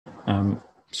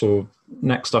So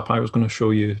next up, I was going to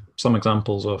show you some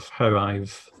examples of how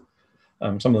I've,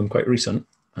 some of them quite recent,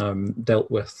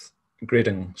 dealt with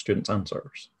grading students'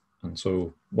 answers. And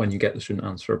so when you get the student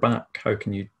answer back, how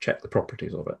can you check the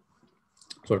properties of it?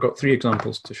 So I've got 3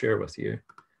 examples to share with you.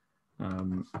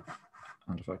 And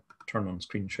if I turn on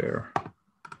screen share,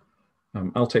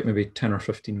 I'll take maybe 10 or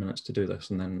 15 minutes to do this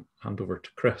and then hand over to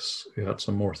Chris, who had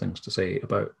some more things to say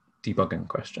about debugging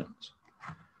questions.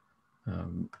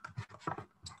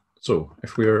 So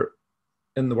if we're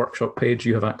in the workshop page,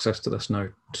 you have access to this now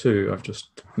too. I've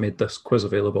just made this quiz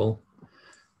available,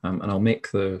 and I'll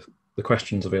make the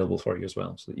questions available for you as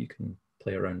well so that you can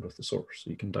play around with the source. So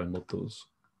you can download those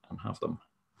and have them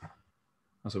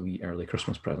as a wee early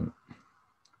Christmas present.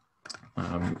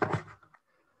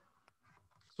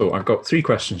 So I've got 3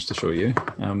 questions to show you.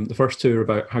 The first 2 are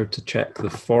about how to check the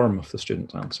form of the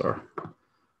student's answer.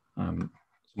 So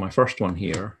my first one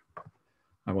here,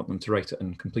 I want them to write it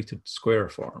in completed square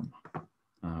form.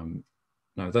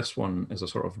 Now this one is a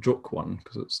sort of joke one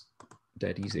because it's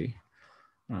dead easy.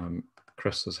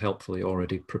 Chris has helpfully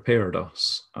already prepared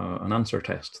us an answer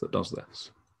test that does this.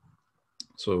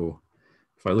 So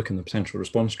if I look in the potential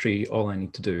response tree, all I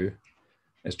need to do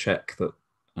is check that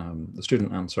the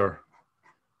student answer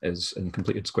is in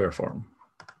completed square form.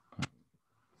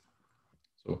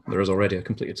 So there is already a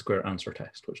completed square answer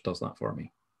test which does that for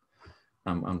me,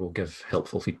 and will give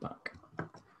helpful feedback.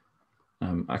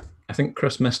 I think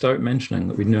Chris missed out mentioning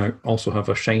that we now also have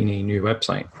a shiny new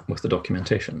website with the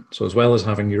documentation. So as well as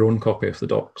having your own copy of the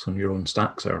docs on your own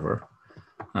Stack server,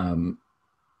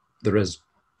 there is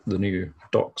the new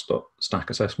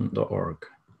docs.stackassessment.org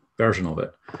version of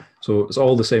it. So it's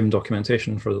all the same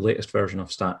documentation for the latest version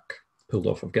of Stack pulled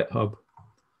off of GitHub.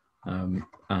 And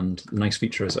the nice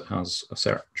feature is it has a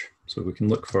search. So we can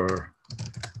look for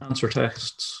answer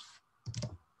tests,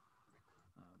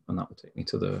 and that will take me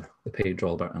to the page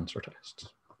all about answer tests.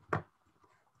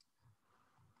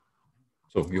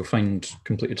 So you'll find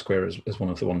completed square is one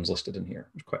of the ones listed in here.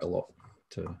 There's quite a lot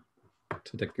to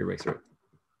dig your way through.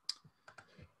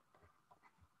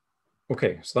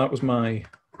 Okay, so that was my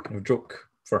kind of joke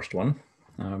first one.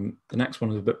 The next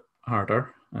one is a bit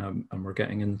harder, and we're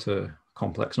getting into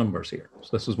complex numbers here. So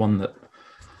this is one that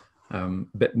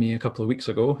bit me a couple of weeks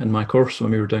ago in my course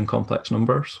when we were doing complex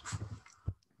numbers.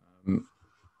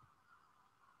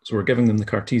 So we're giving them the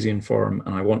Cartesian form,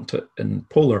 and I want it in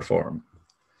polar form.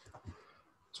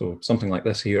 So something like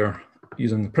this here,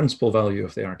 using the principal value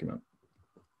of the argument.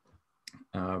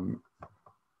 And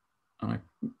I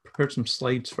prepared some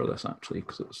slides for this actually,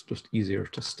 because it's just easier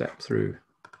to step through.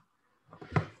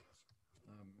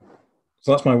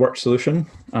 So that's my work solution,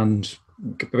 and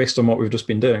based on what we've just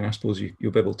been doing, I suppose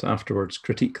you'll be able to afterwards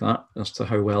critique that as to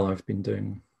how well I've been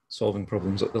doing solving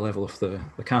problems at the level of the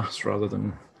CAS rather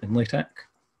than in LaTeX.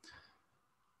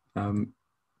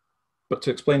 But to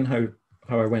explain how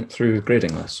I went through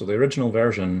grading this, so the original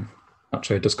version,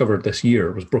 actually I discovered this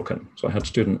year, was broken. So I had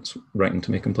students writing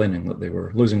to me complaining that they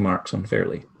were losing marks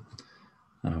unfairly.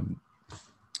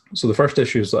 So the first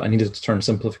issue is that I needed to turn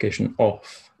simplification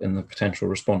off in the potential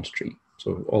response tree.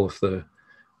 So all of the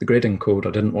grading code,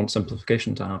 I didn't want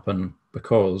simplification to happen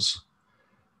because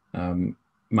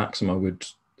Maxima would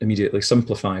immediately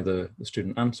simplify the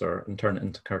student answer and turn it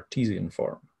into Cartesian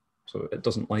form. So it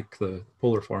doesn't like the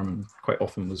polar form, and quite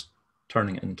often was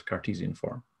turning it into Cartesian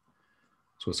form.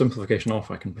 So with simplification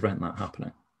off, I can prevent that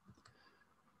happening.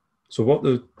 So what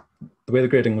the way the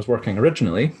grading was working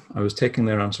originally, I was taking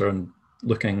their answer and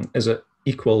looking, is it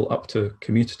equal up to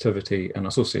commutativity and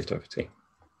associativity?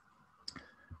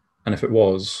 And if it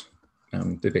was,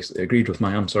 they basically agreed with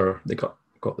my answer, they got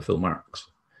the full marks.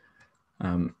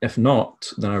 If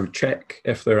not, then I would check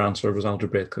if their answer was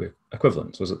algebraically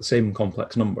equivalent. So is it the same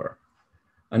complex number?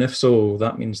 And if so,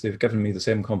 that means they've given me the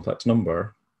same complex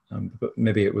number, but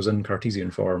maybe it was in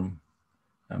Cartesian form,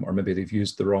 or maybe they've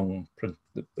used the wrong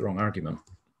argument.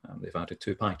 They've added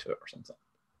 2π to it or something.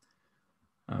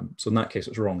 So in that case,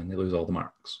 it's wrong and they lose all the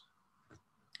marks.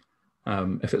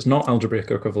 If it's not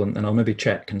algebraic equivalent, then I'll maybe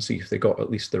check and see if they got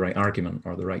at least the right argument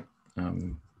or the right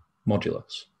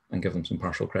modulus and give them some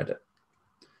partial credit.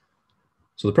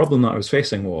 So the problem that I was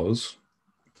facing was,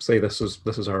 say this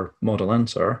is our model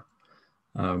answer,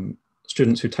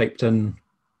 students who typed in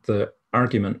the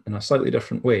argument in a slightly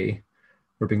different way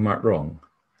were being marked wrong.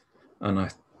 And I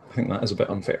think that is a bit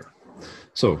unfair.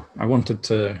 So I wanted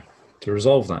to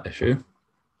resolve that issue.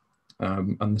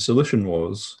 And the solution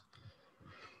was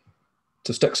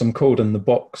to stick some code in the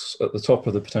box at the top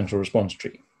of the potential response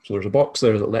tree. So there's a box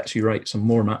there that lets you write some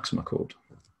more Maxima code.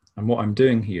 And what I'm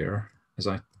doing here is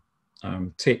I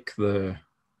take the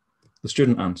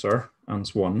student answer,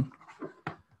 ans1,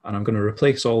 And I'm going to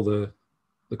replace all the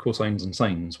cosines and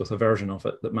sines with a version of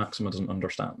it that Maxima doesn't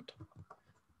understand.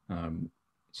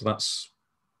 So that's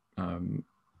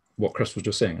what Chris was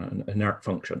just saying, an inert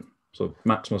function. So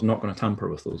Maxima's not going to tamper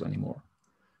with those anymore.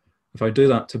 If I do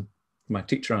that to my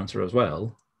teacher answer as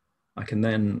well, I can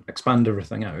then expand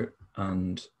everything out,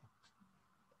 and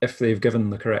if they've given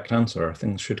the correct answer,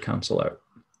 things should cancel out.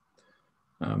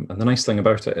 And the nice thing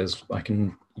about it is I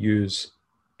can use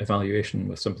evaluation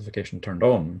with simplification turned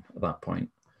on at that point,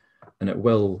 and it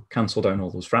will cancel down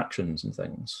all those fractions and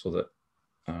things, so that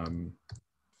in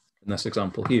this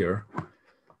example here,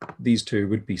 these two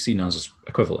would be seen as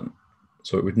equivalent.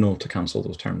 So it would know to cancel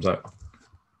those terms out.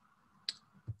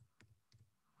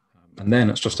 And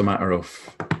then it's just a matter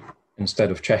of,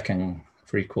 instead of checking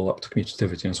for equal up to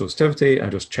commutativity and associativity, I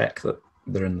just check that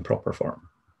they're in the proper form.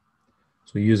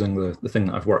 So using the thing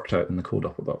that I've worked out in the code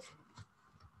up above.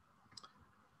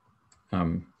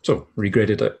 So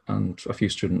regraded it, and a few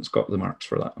students got the marks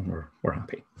for that, and we're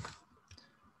happy.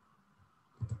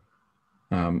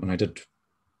 And I did,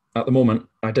 at the moment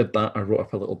I did that, I wrote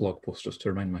up a little blog post just to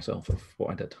remind myself of what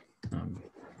I did.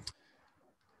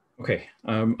 Okay,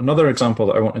 another example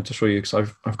that I wanted to show you,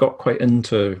 because I've got quite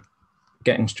into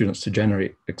getting students to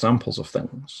generate examples of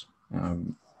things.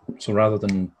 So rather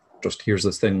than just here's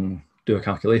this thing, do a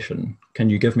calculation, can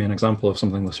you give me an example of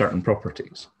something with certain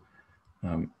properties?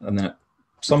 And then it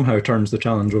somehow turns the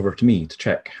challenge over to me to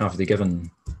check, have they given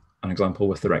an example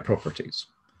with the right properties?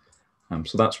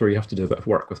 So that's where you have to do a bit of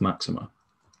work with Maxima.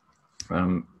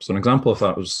 So an example of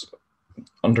that was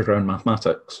Underground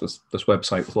Mathematics, this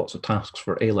website with lots of tasks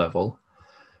for A-level.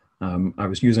 I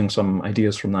was using some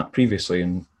ideas from that previously,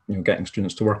 and getting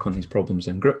students to work on these problems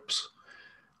in groups.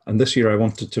 And this year I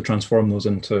wanted to transform those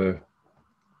into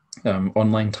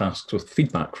online tasks with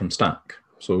feedback from Stack.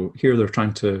 So here they're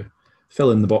trying to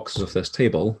fill in the boxes of this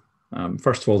table.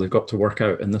 First of all, they've got to work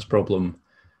out in this problem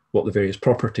what the various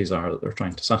properties are that they're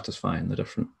trying to satisfy in the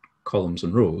different columns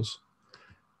and rows.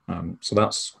 So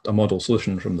that's a model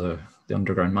solution from the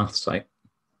Underground Math site.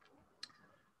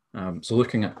 So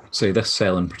looking at, say, this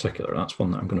cell in particular, that's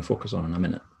one that I'm going to focus on in a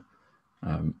minute.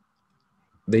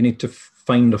 They need to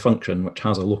find a function which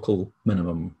has a local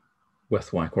minimum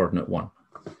with y-coordinate 1.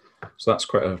 So that's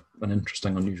quite an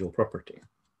interesting, unusual property.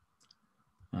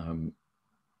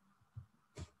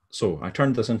 So I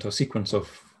turned this into a sequence of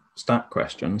stack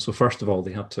questions. So first of all,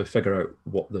 they had to figure out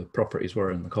what the properties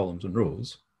were in the columns and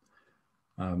rows.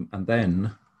 And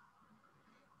then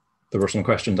there were some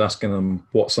questions asking them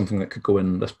what's something that could go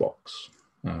in this box,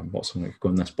 what's something that could go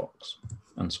in this box,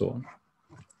 and so on.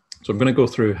 So I'm going to go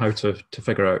through how to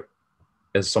figure out,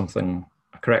 is something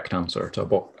a correct answer to a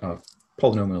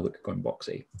polynomial that could go in box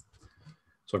A.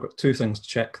 So I've got two things to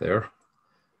check there.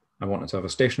 I want it to have a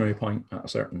stationary point at a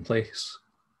certain place,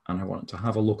 and I want it to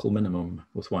have a local minimum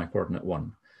with y-coordinate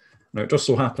 1. Now, it just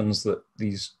so happens that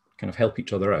these kind of help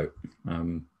each other out.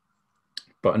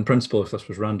 But in principle, if this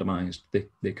was randomized,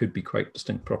 they could be quite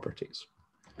distinct properties.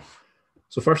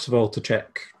 So first of all, to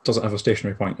check, does it have a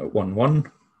stationary point at 1,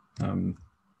 1?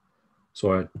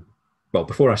 Well,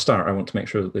 before I start, I want to make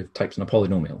sure that they've typed in a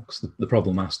polynomial, because the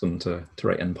problem asked them to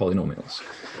write in polynomials.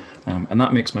 And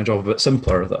that makes my job a bit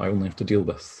simpler, that I only have to deal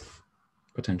with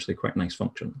potentially quite nice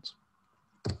functions.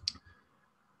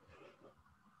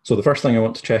 So the first thing I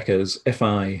want to check is, if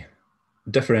I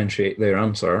differentiate their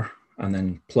answer and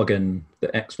then plug in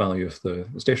the x value of the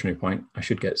stationary point, I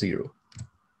should get 0.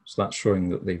 So that's showing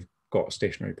that they've got a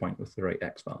stationary point with the right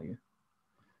x value.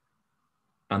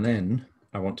 And then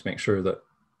I want to make sure that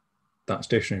that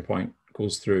stationary point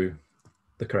goes through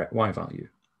the correct y value.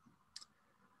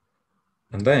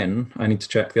 And then I need to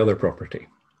check the other property,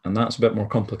 and that's a bit more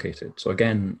complicated. So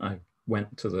again, I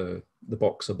went to the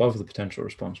box above the potential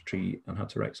response tree and had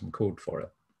to write some code for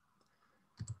it.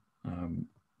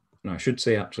 Now I should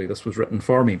say, actually, this was written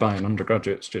for me by an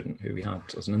undergraduate student who we had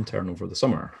as an intern over the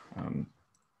summer.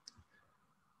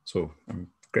 So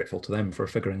I'm grateful to them for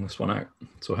figuring this one out.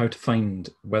 So how to find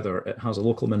whether it has a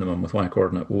local minimum with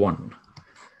y-coordinate 1.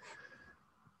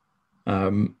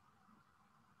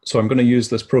 So I'm going to use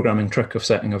this programming trick of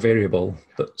setting a variable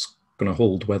that's going to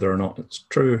hold whether or not it's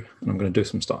true, and I'm going to do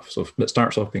some stuff. So it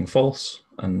starts off being false,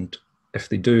 and if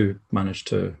they do manage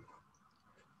to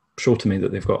show to me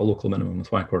that they've got a local minimum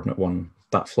with y-coordinate 1,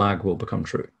 that flag will become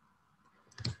true.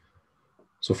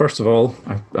 So first of all,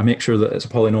 I make sure that it's a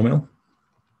polynomial.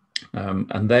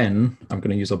 And then I'm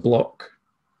going to use a block.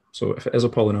 So if it is a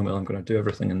polynomial, I'm going to do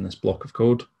everything in this block of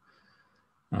code.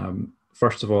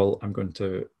 First of all, I'm going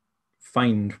to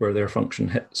find where their function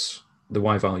hits the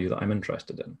y value that I'm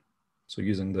interested in. So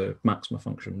using the Maxima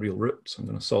function real roots, I'm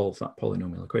going to solve that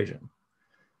polynomial equation.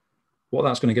 what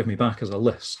that's going to give me back is a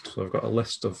list. So I've got a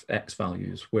list of x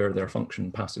values where their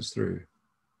function passes through,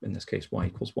 in this case, y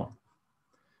equals 1.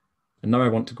 And now I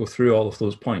want to go through all of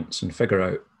those points and figure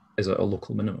out, is it a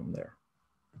local minimum there?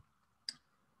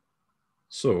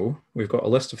 So we've got a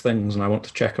list of things, and I want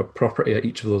to check a property at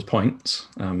each of those points.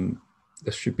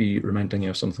 This should be reminding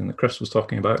you of something that Chris was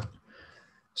talking about.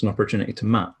 It's an opportunity to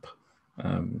map.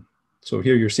 So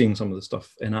here you're seeing some of the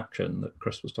stuff in action that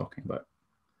Chris was talking about.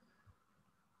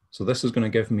 So this is going to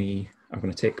give me, I'm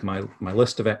going to take my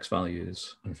list of x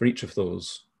values, and for each of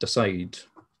those, decide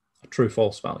a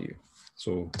true-false value.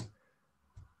 So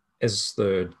is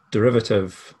the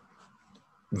derivative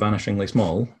vanishingly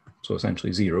small, so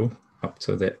essentially 0, up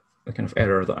to the kind of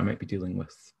error that I might be dealing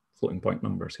with, floating point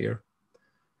numbers here.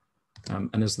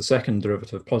 And is the second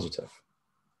derivative positive?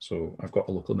 So I've got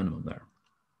a local minimum there.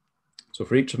 So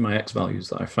for each of my x values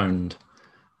that I found,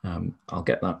 I'll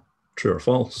get that true or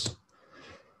false.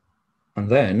 And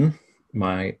then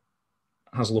my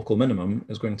has local minimum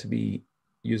is going to be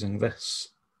using this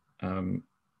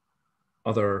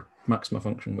other Maxima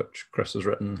function, which Chris has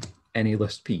written, any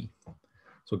list p.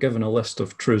 So given a list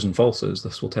of trues and falses,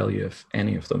 this will tell you if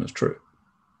any of them is true.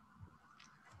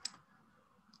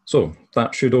 So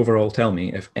that should overall tell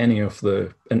me if any of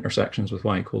the intersections with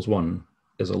y equals 1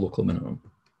 is a local minimum.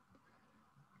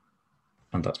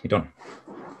 And that's me done.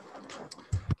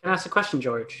 Can I ask a question,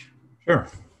 George? Sure.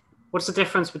 What's the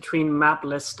difference between map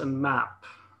list and map?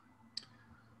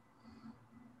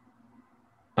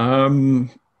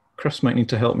 Chris might need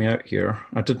to help me out here.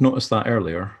 I did notice that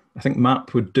earlier. I think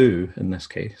map would do in this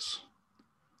case.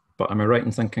 But am I right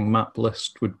in thinking map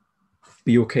list would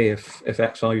be okay if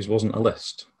x values wasn't a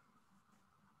list?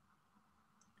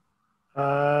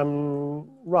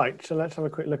 Right, so let's have a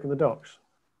quick look at the docs.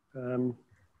 Because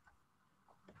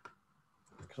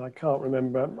I can't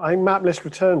remember. I think map list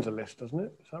returns a list, doesn't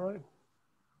it? Is that right?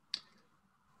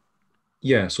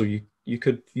 Yeah, so you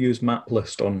could use map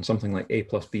list on something like a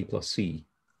plus b plus c,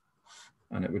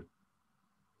 and it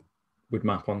would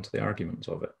map onto the arguments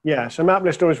of it. Yeah, so map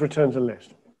list always returns a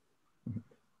list.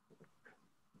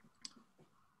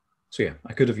 So yeah,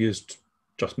 I could have used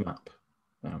just map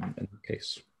in the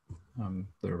case.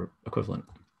 They're equivalent.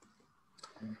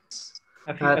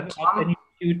 Have you ever had any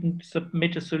student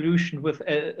submit a solution with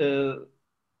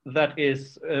that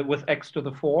is with x to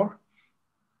the 4?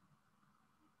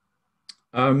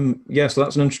 Yeah, so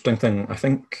that's an interesting thing. I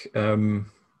think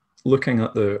looking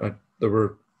at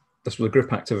this was a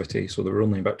group activity, so there were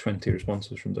only about 20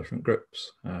 responses from different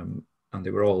groups, and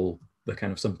they were all the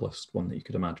kind of simplest one that you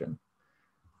could imagine.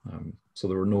 So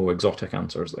there were no exotic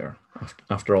answers there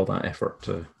after all that effort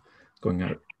to going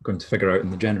to figure out in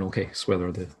the general case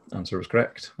whether the answer was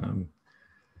correct.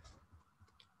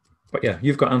 But yeah,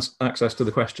 you've got access to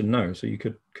the question now, so you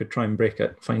could try and break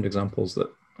it, find examples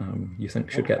that you think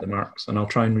should get the marks, and I'll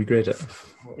try and regrade it.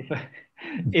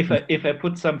 If I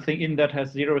put something in that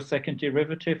has 0 second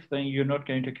derivative, then you're not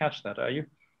going to catch that, are you?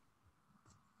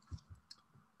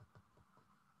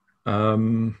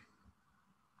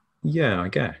 Yeah, I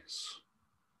guess.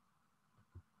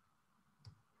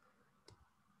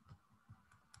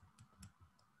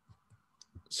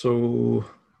 So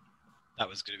that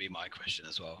was going to be my question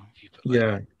as well. If you put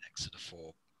like x to the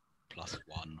 4 plus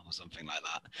 1 or something like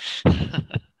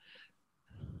that.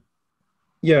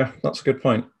 Yeah, that's a good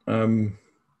point. And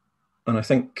I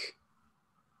think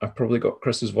I've probably got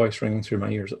Chris's voice ringing through my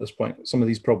ears at this point. Some of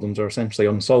these problems are essentially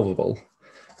unsolvable.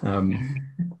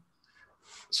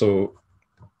 So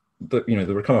there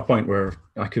would come a point where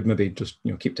I could maybe just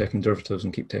keep taking derivatives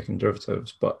and keep taking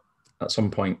derivatives, but at some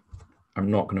point I'm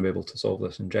not going to be able to solve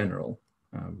this in general.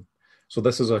 So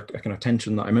this is a kind of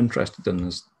tension that I'm interested in,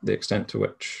 is the extent to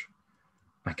which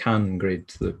I can grade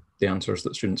the answers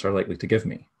that students are likely to give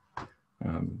me.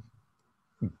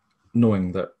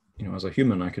 Knowing that, as a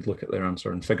human, I could look at their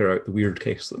answer and figure out the weird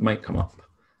case that might come up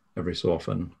every so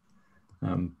often.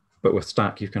 But with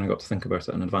Stack, you've kind of got to think about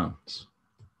it in advance.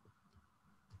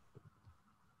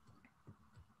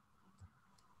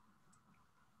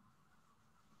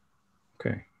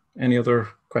 Okay, any other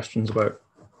questions about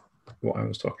what I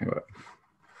was talking about?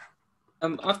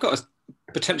 I've got a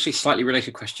potentially slightly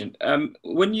related question.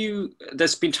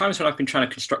 There's been times when I've been trying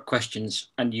to construct questions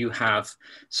and you have,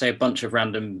 say, a bunch of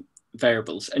random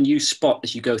variables, and you spot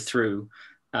as you go through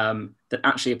that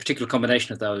actually a particular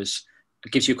combination of those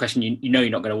gives you a question you're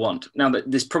not going to want. Now,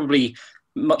 there's probably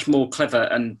much more clever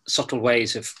and subtle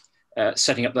ways of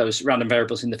setting up those random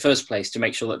variables in the first place to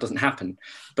make sure that doesn't happen.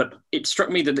 But it struck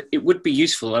me that it would be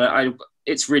useful, and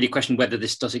it's really a question whether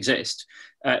this does exist,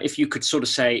 if you could sort of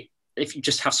say, if you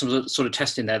just have some sort of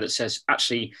test in there that says,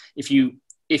 actually, if you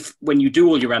if when you do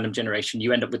all your random generation,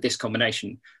 you end up with this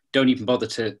combination, don't even bother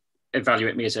to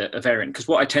evaluate me as a variant. Because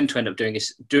what I tend to end up doing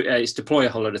is deploy a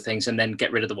whole load of things and then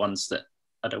get rid of the ones that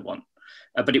I don't want.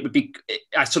 But it would be,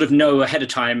 I sort of know ahead of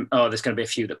time, oh, there's going to be a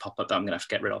few that pop up that I'm going to have to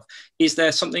get rid of. Is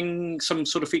there some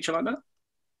sort of feature like that?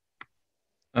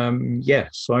 Yes,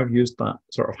 so I've used that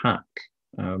sort of hack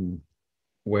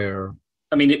where...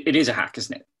 I mean, it is a hack,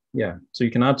 isn't it? Yeah, so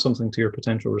you can add something to your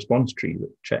potential response tree that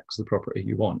checks the property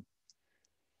you want.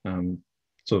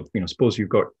 So, suppose you've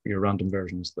got your random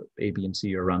versions that A, B, and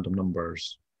C are random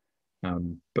numbers,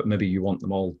 but maybe you want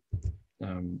them all,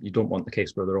 you don't want the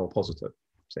case where they're all positive,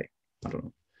 say, I don't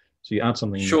know. So you add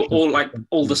something. Sure, or like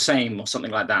all the same or something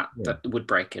like that, that would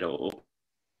break it or...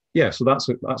 Yeah, so that's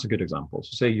a good example.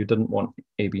 So say you didn't want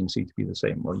A, B, and C to be the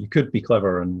same, or you could be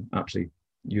clever and actually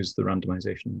use the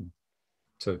randomization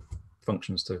to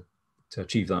functions to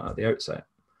achieve that at the outset.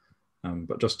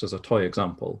 But just as a toy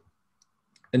example,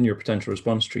 in your potential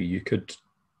response tree, you could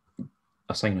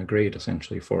assign a grade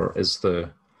essentially for is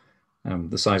the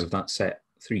size of that set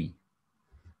 3,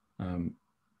 and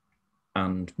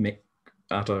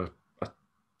add a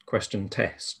question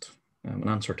test, an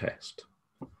answer test,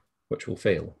 which will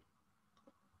fail.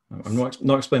 I'm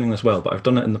not explaining this well, but I've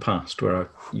done it in the past where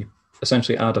you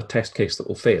essentially add a test case that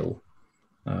will fail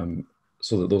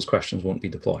so that those questions won't be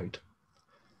deployed.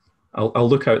 I'll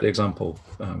look out the example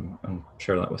and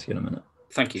share that with you in a minute.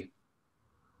 Thank you.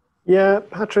 Yeah,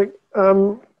 Patrick,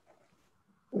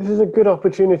 this is a good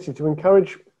opportunity to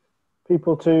encourage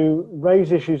people to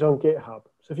raise issues on GitHub.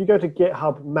 So if you go to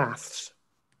GitHub Maths,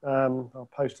 I'll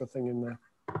post a thing in the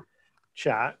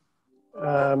chat,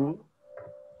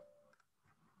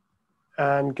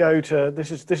 and go to,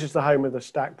 this is the home of the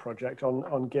Stack project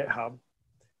on GitHub.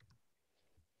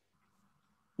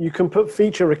 You can put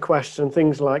feature requests and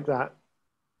things like that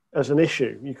as an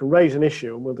issue. You can raise an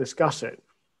issue and we'll discuss it.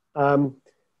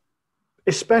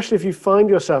 Especially if you find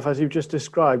yourself, as you've just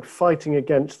described, fighting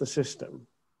against the system.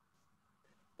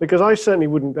 Because I certainly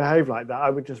wouldn't behave like that.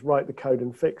 I would just write the code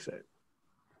and fix it.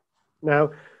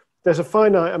 Now, there's a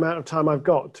finite amount of time I've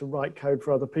got to write code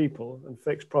for other people and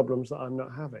fix problems that I'm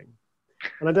not having.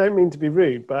 And I don't mean to be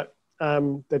rude, but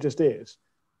there just is.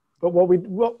 But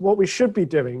what we should be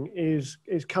doing is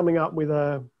coming up with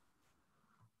a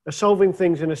solving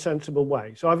things in a sensible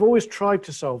way. So I've always tried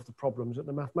to solve the problems at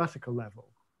the mathematical level,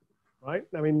 right?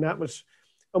 I mean, that was,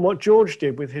 and what George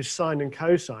did with his sine and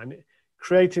cosine,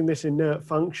 creating this inert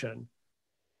function,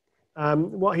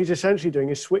 what he's essentially doing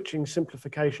is switching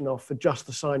simplification off for just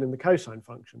the sine and the cosine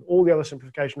function. All the other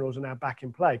simplification rules are now back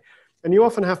in play. And you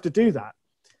often have to do that.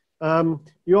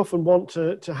 You often want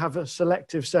to have a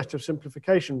selective set of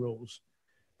simplification rules.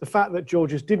 The fact that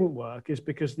George's didn't work is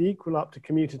because the equal up to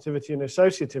commutativity and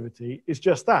associativity is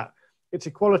just that. It's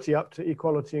equality up to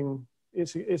equality.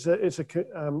 It's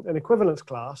an equivalence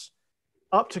class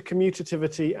up to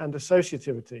commutativity and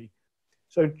associativity.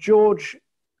 So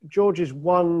George's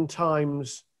 1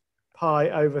 times pi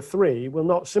over 3 will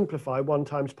not simplify 1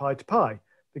 times pi to pi,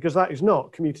 because that is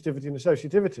not commutativity and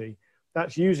associativity.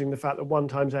 That's using the fact that 1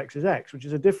 times x is x, which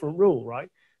is a different rule,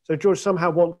 right? So George somehow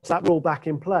wants that rule back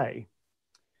in play.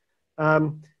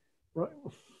 Right.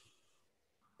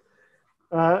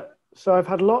 So I've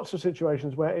had lots of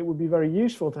situations where it would be very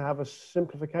useful to have a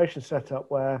simplification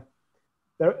setup where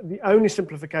the only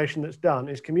simplification that's done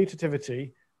is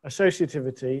commutativity,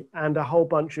 associativity, and a whole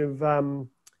bunch of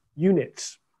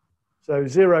units. So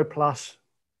 0 plus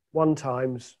 1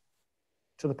 times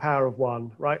to the power of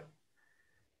 1, right?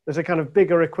 There's a kind of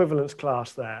bigger equivalence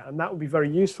class there, and that would be very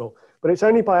useful. But it's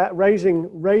only by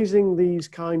raising these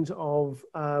kinds of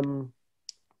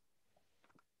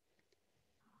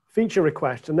feature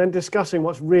requests and then discussing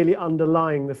what's really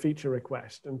underlying the feature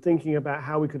request and thinking about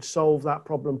how we could solve that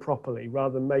problem properly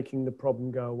rather than making the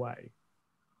problem go away.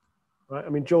 Right? I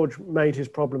mean, George made his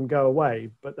problem go away,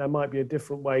 but there might be a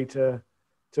different way to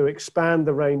expand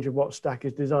the range of what Stack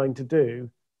is designed to do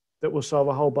that will solve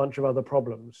a whole bunch of other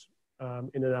problems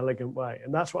in an elegant way.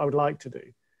 And that's what I would like to do.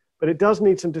 But it does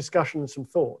need some discussion and some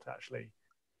thought, actually.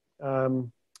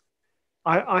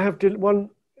 I have one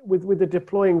with the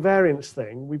deploying variance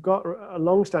thing. We've got a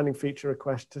long-standing feature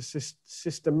request to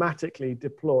systematically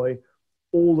deploy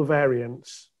all the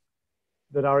variants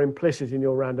that are implicit in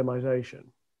your randomization.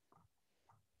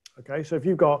 Okay, so if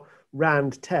you've got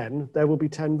rand 10, there will be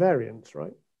 10 variants,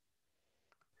 right?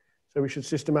 So we should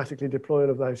systematically deploy all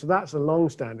of those. So that's a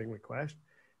long-standing request.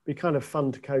 Be kind of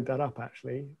fun to code that up,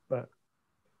 actually.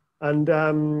 And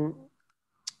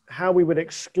how we would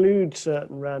exclude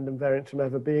certain random variants from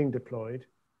ever being deployed.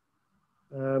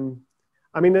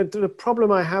 I mean, the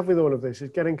problem I have with all of this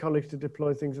is getting colleagues to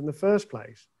deploy things in the first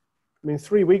place. I mean,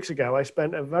 3 weeks ago, I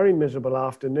spent a very miserable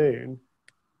afternoon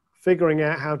figuring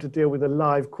out how to deal with a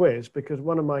live quiz because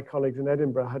one of my colleagues in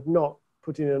Edinburgh had not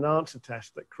put in an answer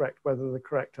test that correct whether the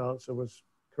correct answer was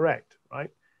correct, right?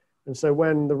 And so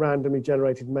when the randomly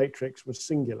generated matrix was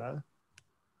singular,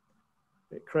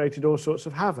 it created all sorts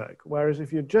of havoc. Whereas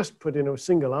if you just put in a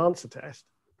single answer test,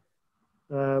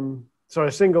 sorry,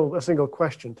 a single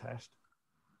question test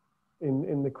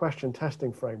in the question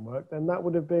testing framework, then that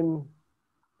would have been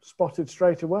spotted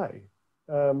straight away.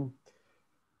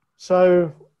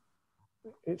 So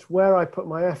it's where I put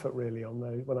my effort really on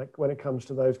those when it comes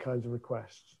to those kinds of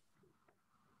requests.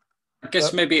 I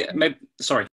guess maybe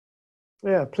sorry.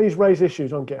 Yeah, please raise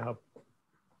issues on GitHub.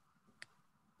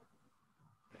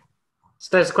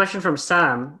 So there's a question from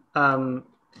Sam.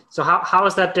 So how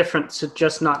is that different to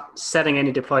just not setting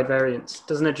any deployed variants?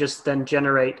 Doesn't it just then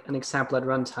generate an example at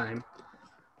runtime?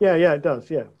 Yeah, it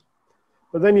does, yeah.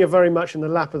 But then you're very much in the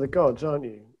lap of the gods, aren't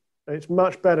you? It's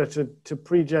much better to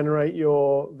pre-generate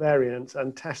your variants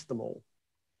and test them all.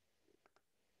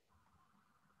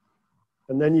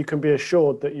 And then you can be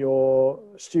assured that your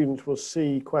students will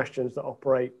see questions that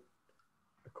operate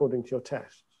according to your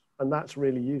tests. And that's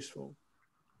really useful.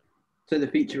 So the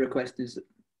feature request is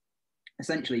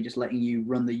essentially just letting you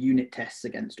run the unit tests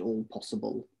against all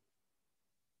possible.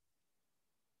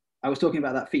 I was talking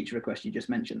about that feature request you just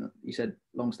mentioned. You said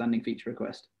long-standing feature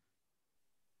request.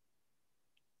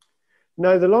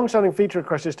 No, the long-standing feature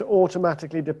request is to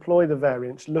automatically deploy the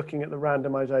variants looking at the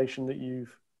randomization that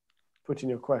you've put in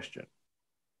your question.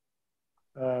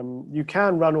 You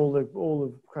can run all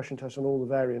the question tests on all the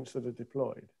variants that are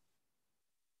deployed.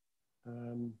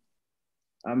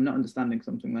 I'm not understanding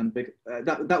something then.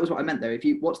 That was what I meant there.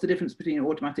 What's the difference between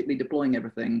automatically deploying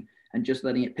everything and just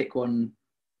letting it pick one,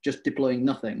 just deploying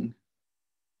nothing?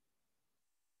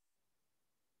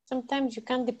 Sometimes you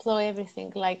can't deploy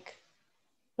everything. Like,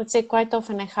 let's say quite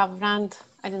often I have run,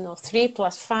 I don't know, 3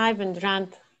 + 5 and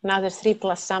run another 3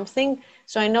 + something.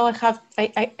 So I know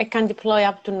I can deploy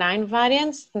up to 9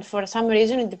 variants, and for some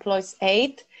reason it deploys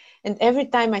 8. And every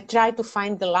time I try to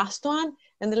find the last one,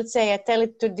 and let's say I tell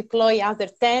it to deploy other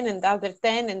 10 and other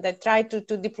 10, and I try to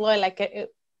deploy like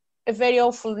a very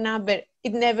awful number,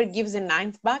 it never gives a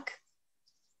 9th back.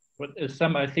 But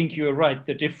Sam, I think you're right.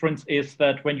 The difference is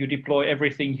that when you deploy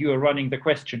everything, you are running the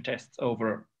question tests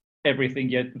over everything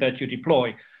that you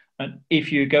deploy. And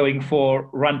if you're going for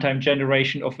runtime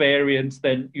generation of variants,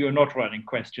 then you're not running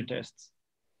question tests.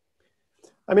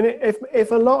 I mean,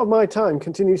 if a lot of my time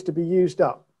continues to be used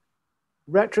up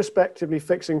retrospectively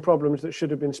fixing problems that should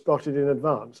have been spotted in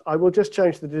advance, I will just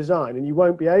change the design and you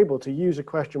won't be able to use a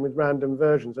question with random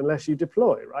versions unless you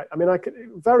deploy, right? I mean, I could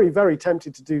very, very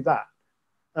tempted to do that,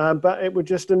 but it would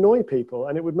just annoy people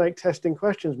and it would make testing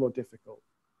questions more difficult.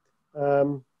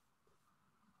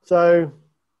 So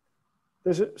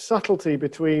there's a subtlety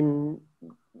between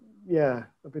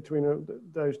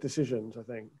those decisions, I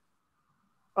think.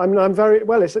 I'm very,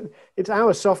 well, it's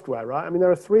our software, right? I mean,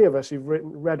 there are 3 of us who've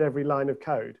read every line of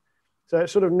code. So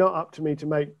it's sort of not up to me to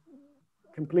make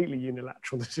completely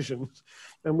unilateral decisions.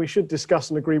 And we should discuss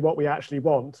and agree what we actually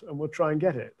want, and we'll try and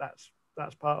get it. That's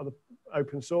part of the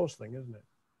open source thing, isn't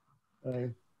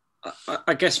it?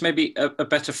 I guess maybe a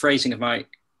better phrasing of my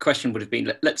question would have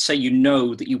been, let's say you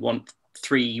know that you want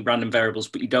 3 random variables,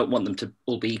 but you don't want them to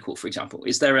all be equal, for example.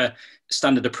 Is there a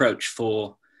standard approach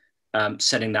for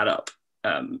setting that up?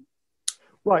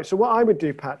 Right, so what I would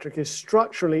do, Patrick, is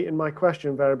structurally in my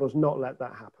question variables not let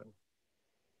that happen.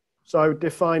 So I would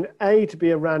define A to be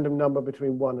a random number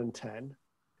between 1 and 10,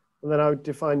 and then I would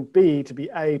define B to be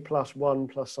A +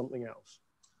 1 + something else.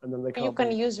 And then they can't. You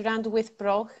can use rand with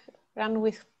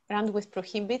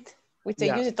prohibit, which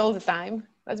I use it all the time.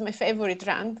 That's my favorite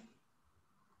rand.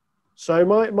 So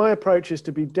my approach is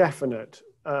to be definite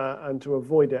and to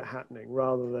avoid it happening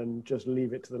rather than just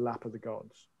leave it to the lap of the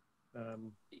gods.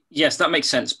 Yes, that makes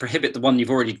sense. Prohibit the one you've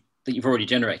already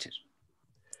generated.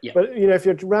 Yeah. But if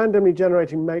you're randomly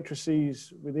generating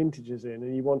matrices with integers in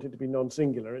and you want it to be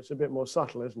non-singular, it's a bit more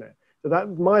subtle, isn't it? So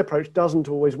that my approach doesn't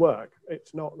always work.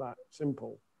 It's not that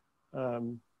simple. Yeah.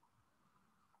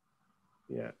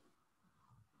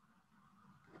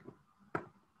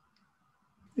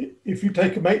 If you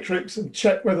take a matrix and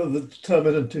check whether the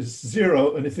determinant is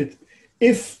 0, and if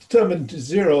determinant is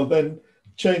 0, then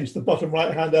change the bottom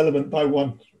right-hand element by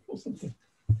 1 or something.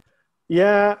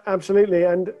 Yeah, absolutely.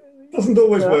 And it doesn't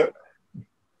always work.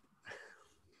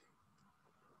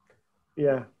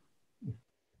 Yeah.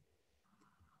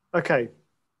 Okay.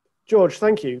 George,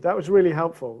 thank you. That was really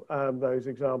helpful, those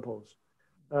examples.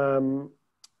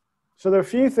 So there are a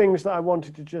few things that I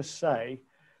wanted to just say.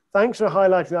 thanks for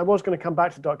highlighting. I was going to come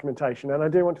back to documentation, and I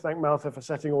do want to thank Maltha for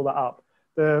setting all that up.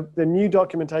 The new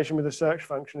documentation with the search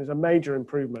function is a major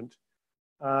improvement.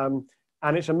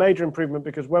 And it's a major improvement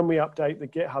because when we update the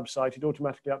GitHub site, it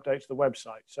automatically updates the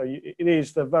website. So it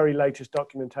is the very latest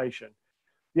documentation.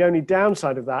 The only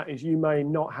downside of that is you may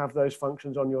not have those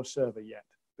functions on your server yet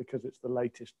because it's the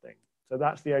latest thing. So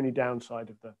that's the only downside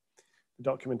of the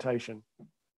documentation.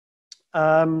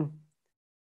 The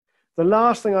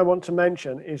last thing I want to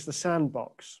mention is the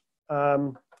sandbox.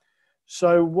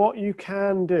 So what you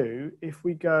can do, if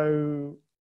we go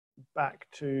back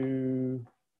to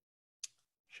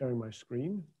sharing my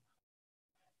screen.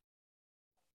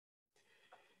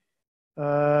 So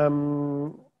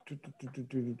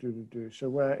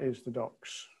where is the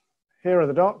docs? Here are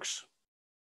the docs.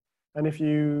 And if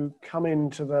you come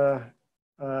into the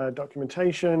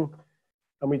documentation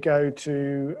and we go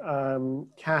to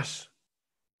CAS,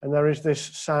 and there is this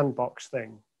sandbox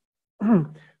thing.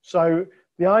 So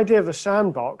the idea of the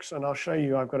sandbox, and I'll show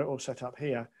you, I've got it all set up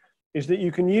here, is that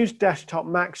you can use desktop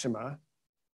Maxima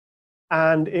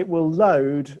and it will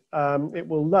load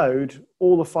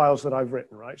all the files that I've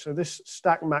written, right? So this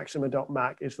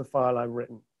stackmaxima.mac is the file I've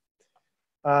written.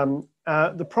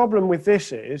 The problem with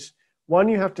this is, one,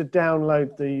 you have to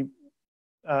download the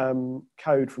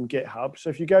code from GitHub. So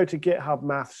if you go to GitHub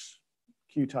Maths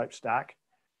QType Stack,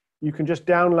 you can just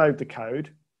download the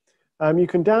code. You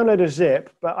can download a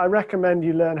zip, but I recommend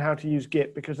you learn how to use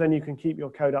Git because then you can keep your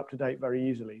code up to date very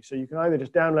easily. So you can either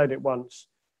just download it once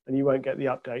and you won't get the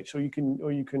updates, or you can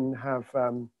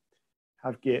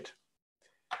have Git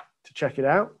to check it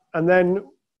out. And then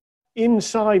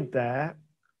inside there,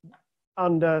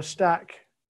 under Stack,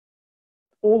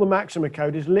 all the Maxima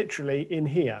code is literally in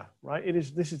here, right?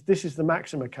 This is the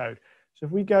Maxima code. So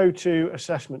if we go to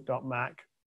assessment.mac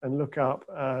and look up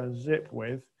zip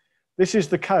with, this is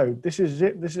the code. This is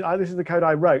the code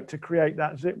I wrote to create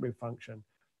that zip with function.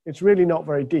 It's really not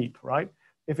very deep, right?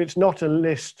 If it's not a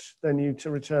list, then you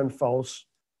return false.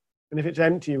 And if it's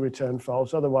empty, you return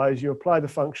false. Otherwise, you apply the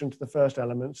function to the first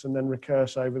elements and then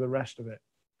recurse over the rest of it.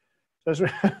 So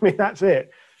I mean, that's it.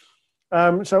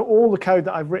 So all the code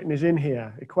that I've written is in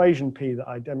here. Equation P that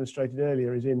I demonstrated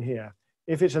earlier is in here.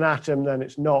 If it's an atom, then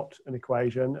it's not an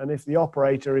equation. And if the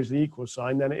operator is the equal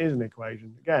sign, then it is an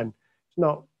equation. Again, it's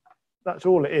not, that's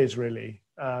all it is really.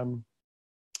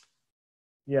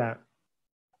 Yeah.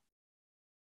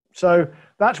 So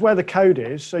that's where the code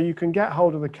is. So you can get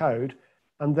hold of the code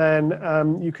and then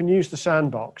you can use the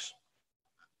sandbox.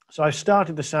 So I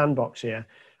started the sandbox here.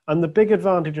 And the big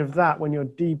advantage of that when you're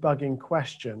debugging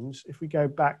questions, if we go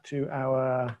back to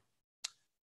our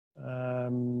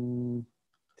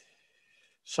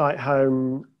site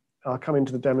home, I'll come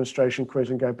into the demonstration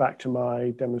quiz and go back to my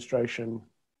demonstration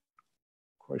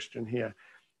question here.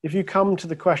 If you come to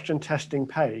the question testing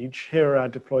page, here are our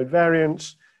deployed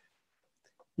variants.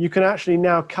 You can actually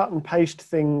now cut and paste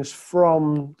things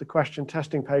from the question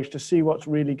testing page to see what's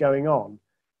really going on.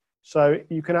 So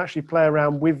you can actually play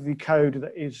around with the code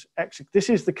that is this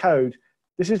is the code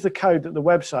that the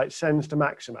website sends to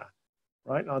Maxima,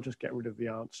 right? I'll just get rid of the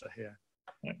answer here.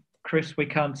 Chris, we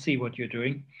can't see what you're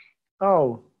doing.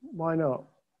 Oh, why not?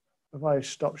 Have I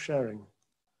stopped sharing?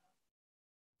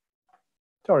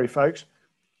 Sorry, folks.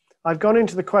 I've gone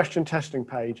into the question testing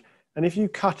page, and if you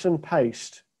cut and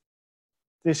paste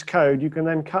this code, you can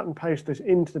then cut and paste this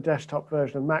into the desktop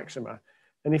version of Maxima.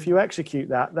 And if you execute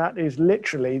that, that is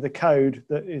literally the code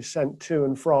that is sent to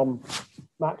and from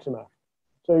Maxima.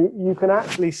 So you can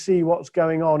actually see what's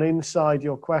going on inside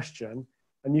your question,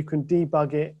 and you can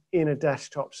debug it in a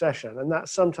desktop session. And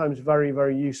that's sometimes very,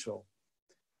 very useful.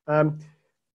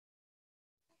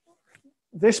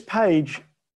 This page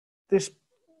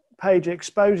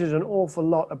exposes an awful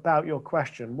lot about your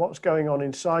question, what's going on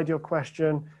inside your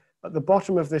question. At the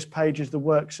bottom of this page is the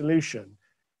work solution.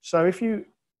 So if you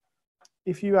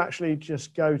actually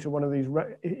just go to one of these,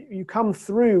 you come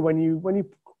through when you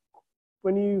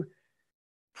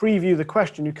preview the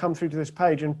question, you come through to this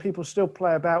page, and people still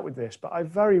play about with this, but I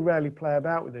very rarely play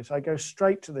about with this. I go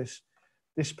straight to this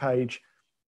page.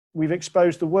 We've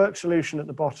exposed the work solution at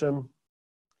the bottom.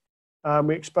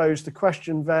 We exposed the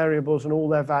question variables and all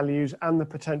their values and the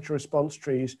potential response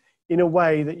trees in a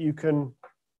way that you can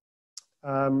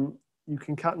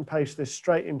cut and paste this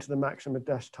straight into the Maxima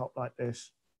desktop like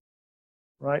this.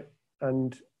 Right,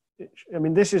 and I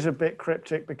mean, this is a bit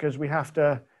cryptic because we have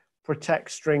to protect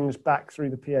strings back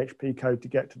through the PHP code to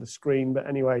get to the screen. But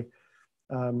anyway,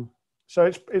 so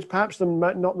it's perhaps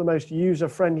not the most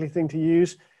user-friendly thing to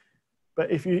use.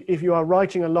 But if you are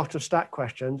writing a lot of stack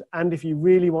questions, and if you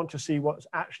really want to see what's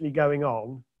actually going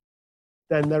on,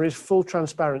 then there is full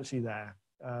transparency there.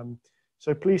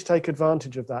 So please take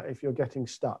advantage of that if you're getting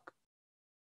stuck.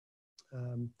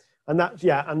 And that,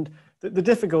 yeah, and the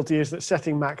difficulty is that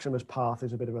setting Maxima's path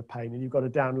is a bit of a pain, and you've got to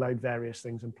download various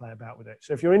things and play about with it.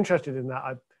 So if you're interested in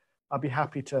that, I'd be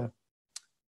happy to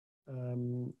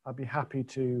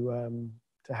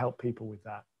help people with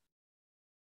that.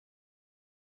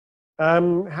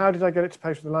 How did I get it to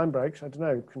post with the line breaks? I don't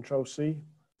know. Control C.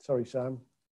 Sorry, Sam.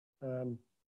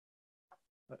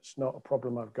 That's not a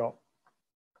problem I've got.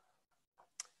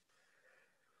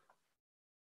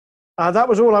 That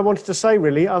was all I wanted to say,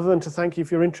 really, other than to thank you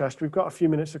for your interest. We've got a few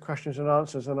minutes of questions and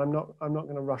answers, and I'm not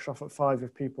going to rush off at 5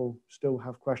 if people still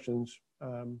have questions.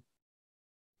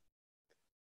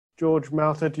 George,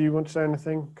 Malta, do you want to say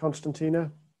anything?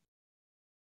 Constantina?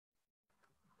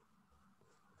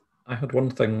 I had one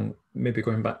thing, maybe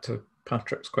going back to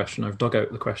Patrick's question. I've dug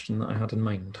out the question that I had in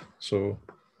mind. So,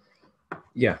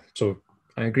 yeah, so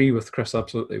I agree with Chris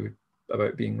absolutely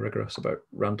about being rigorous about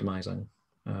randomizing.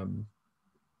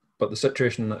 But the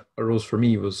situation that arose for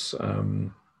me was,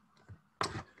 I'll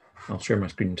share my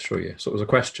screen to show you. So it was a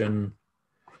question,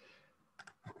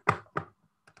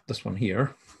 this one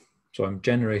here. So I'm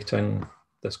generating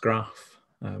this graph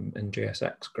in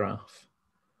JSX graph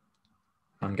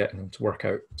and getting them to work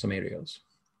out some areas.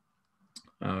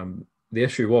 The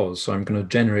issue was, so I'm going to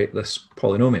generate this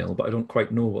polynomial, but I don't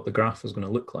quite know what the graph is going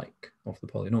to look like of the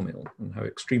polynomial and how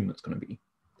extreme it's going to be.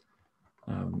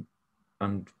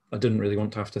 And I didn't really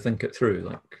want to have to think it through,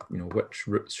 like, you know, which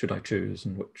roots should I choose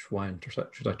and which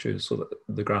y-intercept should I choose so that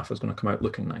the graph is going to come out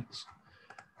looking nice.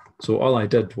 So all I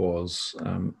did was,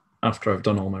 after I've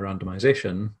done all my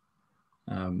randomization,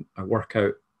 I work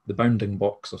out the bounding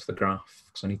box of the graph,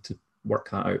 because I need to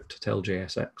work that out to tell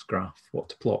JSX graph what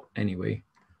to plot anyway.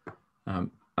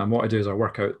 And what I do is I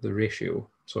work out the ratio.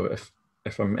 So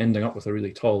if I'm ending up with a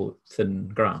really tall, thin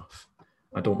graph,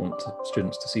 I don't want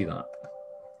students to see that.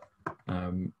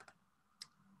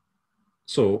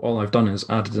 So all I've done is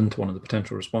added into one of the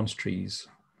potential response trees,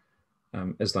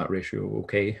 is that ratio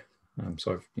okay?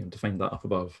 So I've defined that up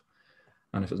above.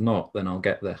 And if it's not, then I'll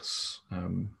get this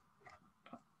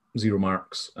 0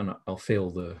 marks and I'll fail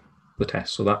the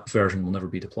test. So that version will never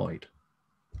be deployed.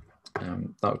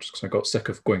 That was just because I got sick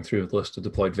of going through the list of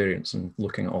deployed variants and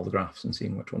looking at all the graphs and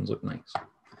seeing which ones look nice.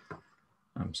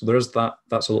 So there is that.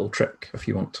 That's a little trick if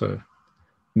you want to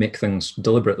make things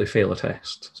deliberately fail a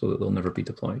test so that they'll never be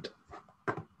deployed.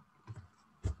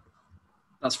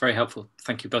 That's very helpful.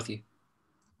 Thank you, both of you.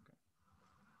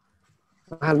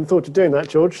 I hadn't thought of doing that,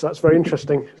 George. That's very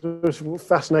interesting. It was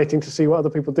fascinating to see what other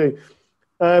people do.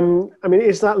 I mean,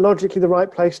 is that logically the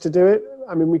right place to do it?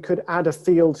 I mean, we could add a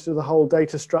field to the whole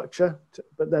data structure,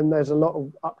 but then there's a lot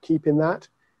of upkeep in that.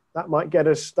 That might get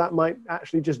us, that might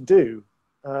actually just do.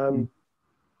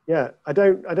 Yeah, I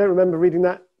don't remember reading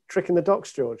that trick in the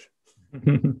docs, George.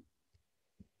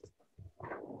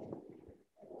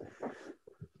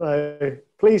 So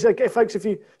please, folks,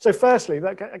 so firstly,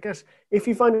 I guess if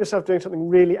you find yourself doing something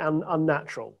really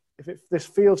unnatural, if this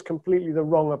feels completely the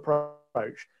wrong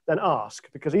approach, then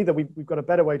ask, because either we've got a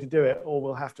better way to do it or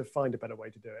we'll have to find a better way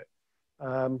to do it.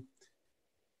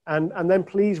 And then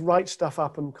please write stuff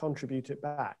up and contribute it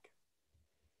back.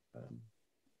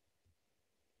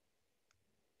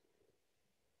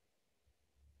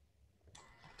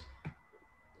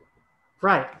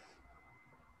 Right.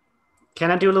 Can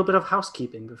I do a little bit of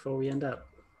housekeeping before we end up?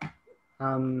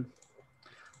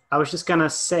 I was just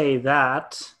gonna say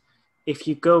that if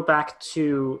you go back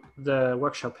to the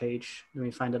workshop page, let me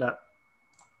find it up.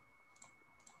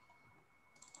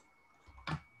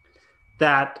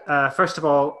 That first of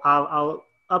all, I'll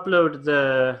upload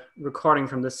the recording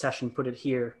from this session, put it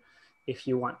here if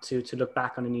you want to look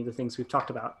back on any of the things we've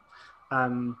talked about.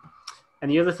 And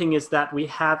the other thing is that we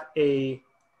have a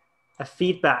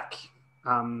feedback,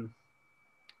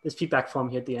 this feedback form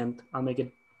here at the end. I'll make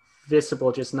it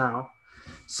visible just now.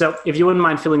 So if you wouldn't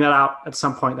mind filling that out at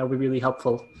some point, that would be really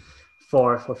helpful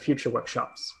for future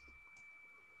workshops.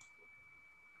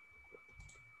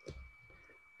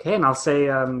 Okay, and I'll say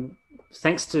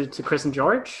thanks to Chris and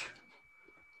George.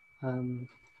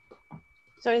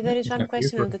 Sorry, there is one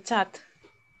question on the chat.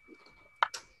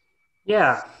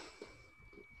 Yeah.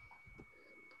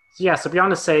 Yeah, so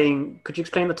Bjorn is saying, could you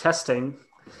explain the testing?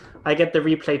 I get the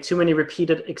replay, too many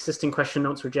repeated existing question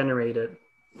notes were generated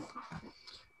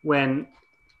when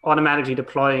automatically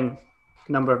deploying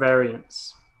number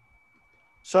variants.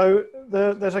 So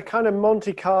there's a kind of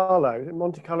Monte Carlo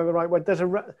the right word?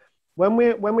 When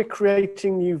we're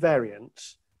creating new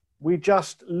variants, we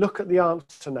just look at the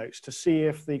answer notes to see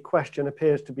if the question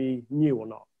appears to be new or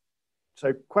not.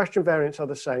 So question variants are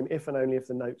the same if and only if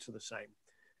the notes are the same.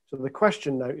 So the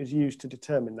question note is used to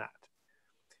determine that.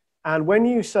 And when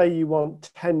you say you want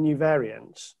 10 new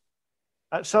variants,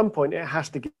 at some point it has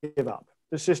to give up.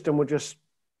 The system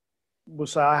will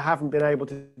say, I haven't been able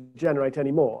to generate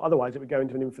any more. Otherwise, it would go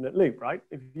into an infinite loop, right?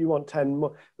 If you want 10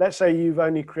 more, let's say you've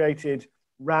only created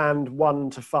rand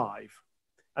 1 to 5,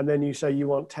 and then you say you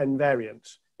want 10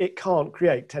 variants. It can't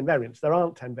create 10 variants. There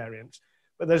aren't 10 variants,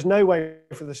 but there's no way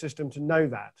for the system to know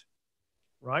that,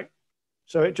 right?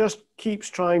 So it just keeps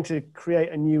trying to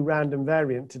create a new random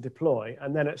variant to deploy.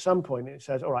 And then at some point it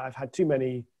says, all right, I've had too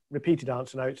many repeated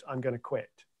answer notes, I'm going to quit.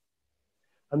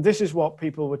 And this is what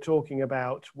people were talking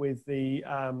about with the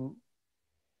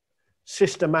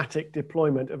systematic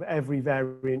deployment of every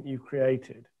variant you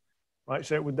created, right?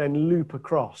 So it would then loop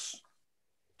across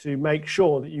to make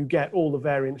sure that you get all the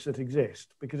variants that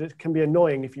exist, because it can be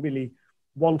annoying if you really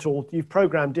want all, you've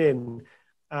programmed in,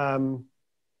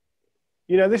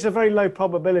 you know, this is a very low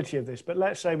probability of this, but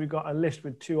let's say we've got a list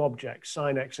with 2 objects,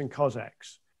 sin x and cos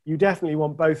x. You definitely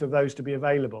want both of those to be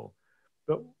available,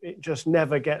 but it just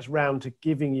never gets round to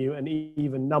giving you an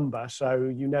even number,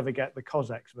 so you never get the cos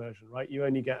x version, right? You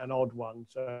only get an odd one,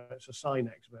 so it's a sin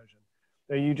x version.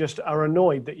 So you just are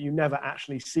annoyed that you never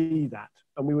actually see that,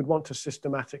 and we would want to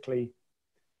systematically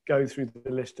go through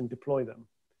the list and deploy them.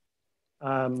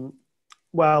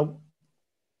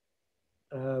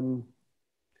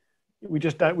 We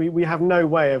just don't, we have no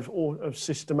way of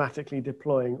systematically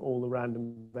deploying all the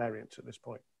random variants at this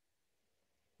point,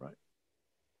 right?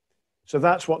 So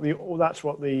that's what the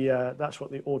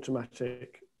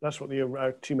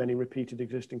too many repeated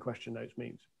existing question notes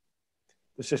means.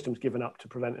 The system's given up to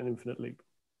prevent an infinite loop.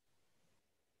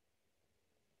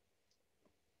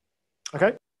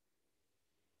 Okay.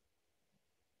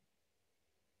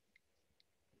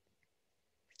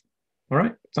 All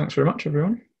right. Thanks very much,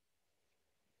 everyone.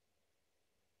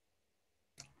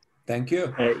 Thank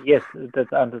you. Yes,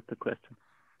 that answers the question.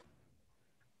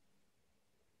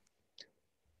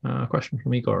 Question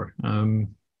from Igor.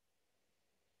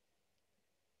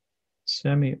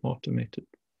 Semi-automated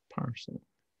parsing.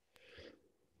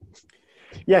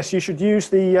 Yes, you should use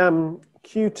the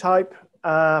Q-type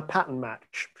pattern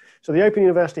match. So the Open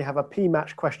University have a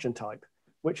P-match question type,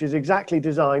 which is exactly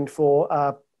designed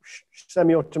for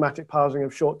semi-automatic parsing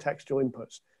of short textual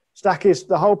inputs. Stack is,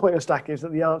 the whole point of Stack is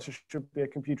that the answer should be a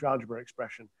computer algebra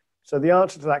expression. So the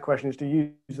answer to that question is to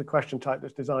use the question type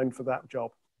that's designed for that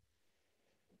job.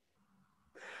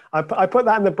 I put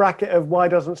that in the bracket of why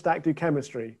doesn't Stack do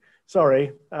chemistry?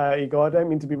 Sorry, Igor, I don't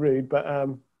mean to be rude, but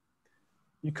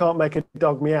you can't make a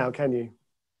dog meow, can you?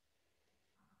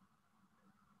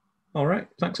 All right,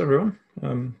 thanks everyone.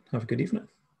 Have a good evening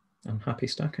and happy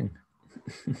stacking.